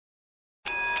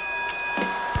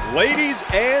Ladies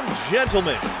and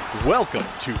gentlemen, welcome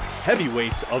to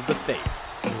Heavyweights of the Faith,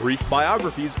 brief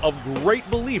biographies of great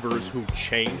believers who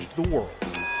changed the world.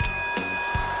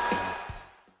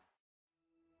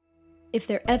 If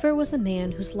there ever was a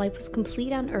man whose life was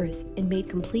complete on earth and made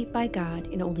complete by God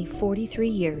in only 43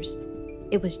 years,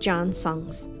 it was John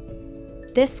Sungs.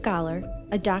 This scholar,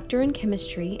 a doctor in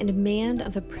chemistry and a man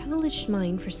of a privileged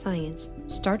mind for science,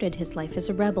 started his life as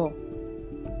a rebel.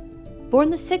 Born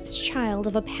the sixth child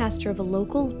of a pastor of a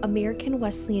local American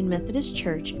Wesleyan Methodist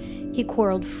church, he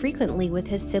quarreled frequently with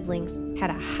his siblings, had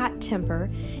a hot temper,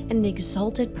 and an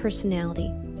exalted personality.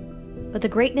 But the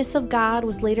greatness of God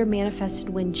was later manifested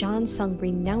when John Sung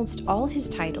renounced all his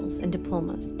titles and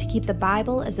diplomas to keep the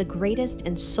Bible as the greatest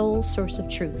and sole source of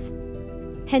truth.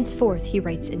 Henceforth, he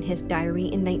writes in his diary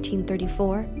in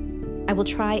 1934, "I will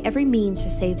try every means to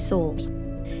save souls,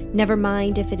 never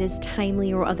mind if it is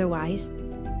timely or otherwise.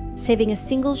 Saving a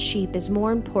single sheep is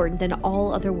more important than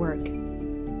all other work.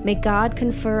 May God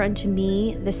confer unto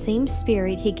me the same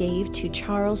spirit he gave to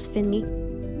Charles Finney,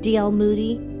 D.L.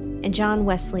 Moody, and John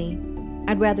Wesley.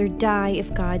 I'd rather die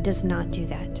if God does not do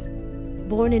that."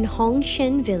 Born in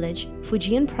Hongshen Village,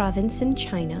 Fujian Province in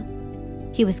China,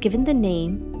 he was given the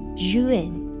name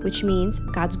Zhuan, which means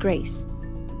God's grace.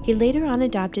 He later on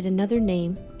adopted another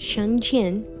name,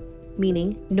 Shengjian,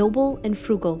 meaning noble and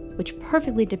frugal, which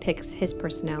perfectly depicts his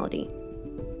personality.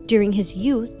 During his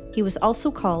youth, he was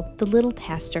also called the Little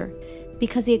Pastor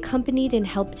because he accompanied and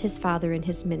helped his father in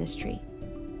his ministry.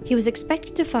 He was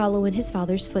expected to follow in his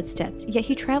father's footsteps, yet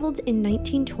he traveled in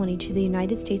 1920 to the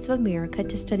United States of America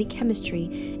to study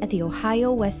chemistry at the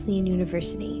Ohio Wesleyan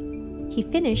University. He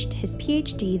finished his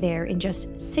PhD there in just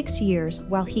 6 years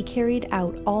while he carried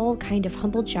out all kind of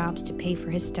humble jobs to pay for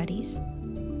his studies.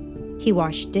 He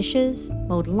washed dishes,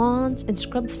 mowed lawns, and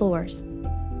scrubbed floors.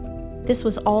 This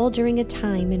was all during a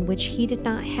time in which he did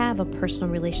not have a personal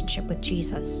relationship with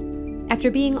Jesus. After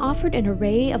being offered an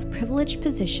array of privileged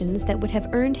positions that would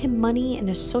have earned him money and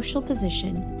a social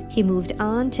position, he moved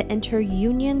on to enter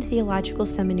Union Theological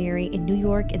Seminary in New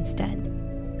York instead.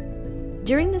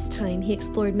 During this time, he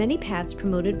explored many paths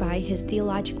promoted by his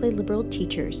theologically liberal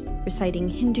teachers, reciting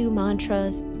Hindu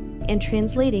mantras and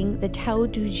translating the Tao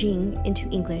Te Ching into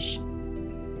English.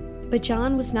 But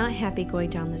John was not happy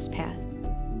going down this path.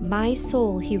 "My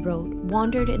soul," he wrote,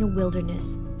 "wandered in a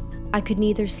wilderness. I could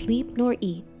neither sleep nor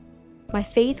eat. My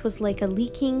faith was like a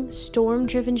leaking,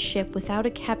 storm-driven ship without a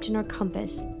captain or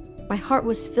compass. My heart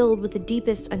was filled with the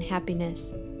deepest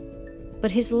unhappiness."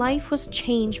 But his life was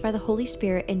changed by the Holy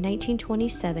Spirit in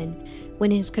 1927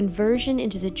 when his conversion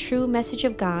into the true message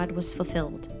of God was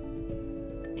fulfilled.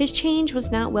 His change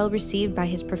was not well received by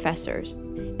his professors,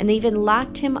 and they even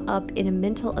locked him up in a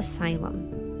mental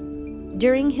asylum.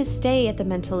 During his stay at the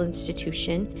mental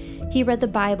institution, he read the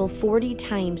Bible 40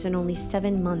 times in only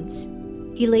 7 months.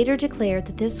 He later declared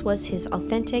that this was his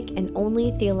authentic and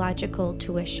only theological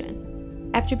tuition.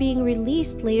 After being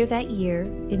released later that year,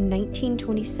 in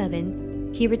 1927,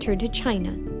 he returned to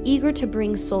China, eager to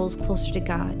bring souls closer to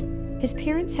God. His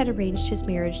parents had arranged his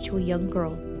marriage to a young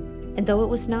girl, and though it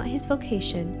was not his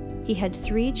vocation, he had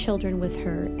 3 children with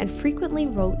her and frequently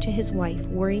wrote to his wife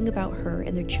worrying about her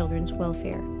and their children's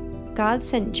welfare. God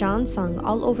sent John Sung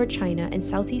all over China and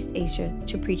Southeast Asia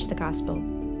to preach the gospel.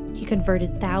 He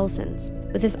converted thousands.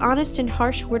 With his honest and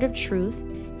harsh word of truth,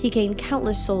 he gained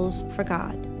countless souls for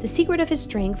God. The secret of his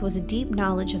strength was a deep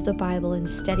knowledge of the Bible and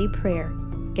steady prayer,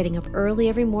 getting up early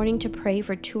every morning to pray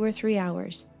for 2 or 3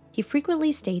 hours. He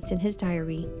frequently states in his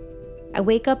diary, "I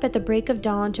wake up at the break of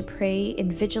dawn to pray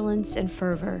in vigilance and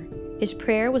fervor." His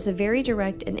prayer was a very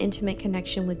direct and intimate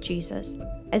connection with Jesus,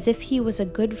 as if he was a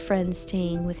good friend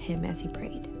staying with him as he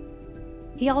prayed.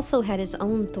 He also had his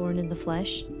own thorn in the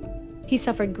flesh. He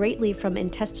suffered greatly from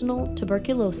intestinal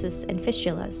tuberculosis and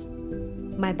fistulas.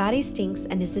 "My body stinks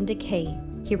and is in decay,"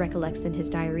 he recollects in his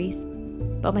diaries,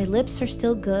 "but my lips are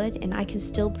still good and I can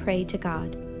still pray to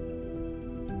God."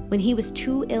 When he was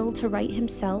too ill to write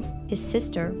himself, his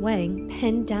sister, Wang,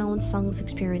 penned down Sung's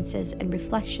experiences and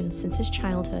reflections since his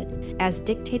childhood, as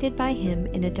dictated by him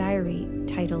in a diary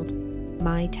titled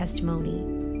My Testimony.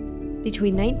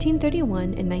 Between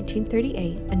 1931 and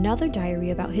 1938, another diary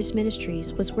about his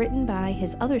ministries was written by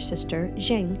his other sister,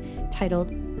 Zheng,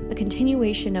 titled A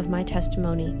Continuation of My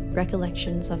Testimony,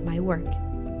 Recollections of My Work.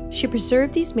 She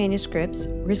preserved these manuscripts,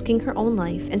 risking her own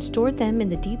life, and stored them in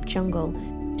the deep jungle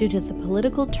due to the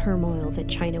political turmoil that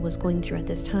China was going through at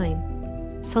this time.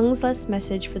 Sung's last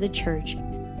message for the church,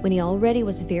 when he already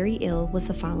was very ill, was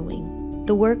the following: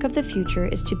 "The work of the future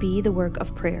is to be the work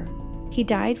of prayer." He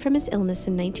died from his illness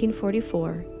in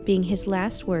 1944, being his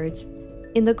last words,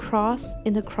 in the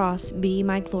cross be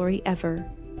my glory ever.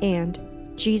 and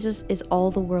Jesus is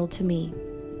all the world to me.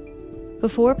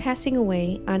 Before passing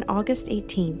away on August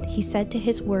 18th, he said to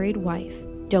his worried wife,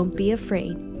 "Don't be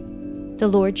afraid. The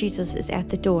Lord Jesus is at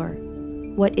the door.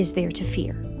 What is there to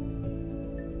fear?"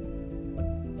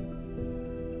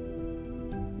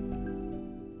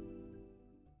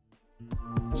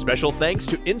 Special thanks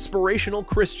to Inspirational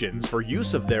Christians for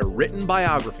use of their written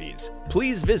biographies.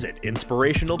 Please visit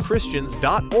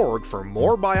inspirationalchristians.org for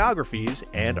more biographies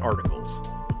and articles.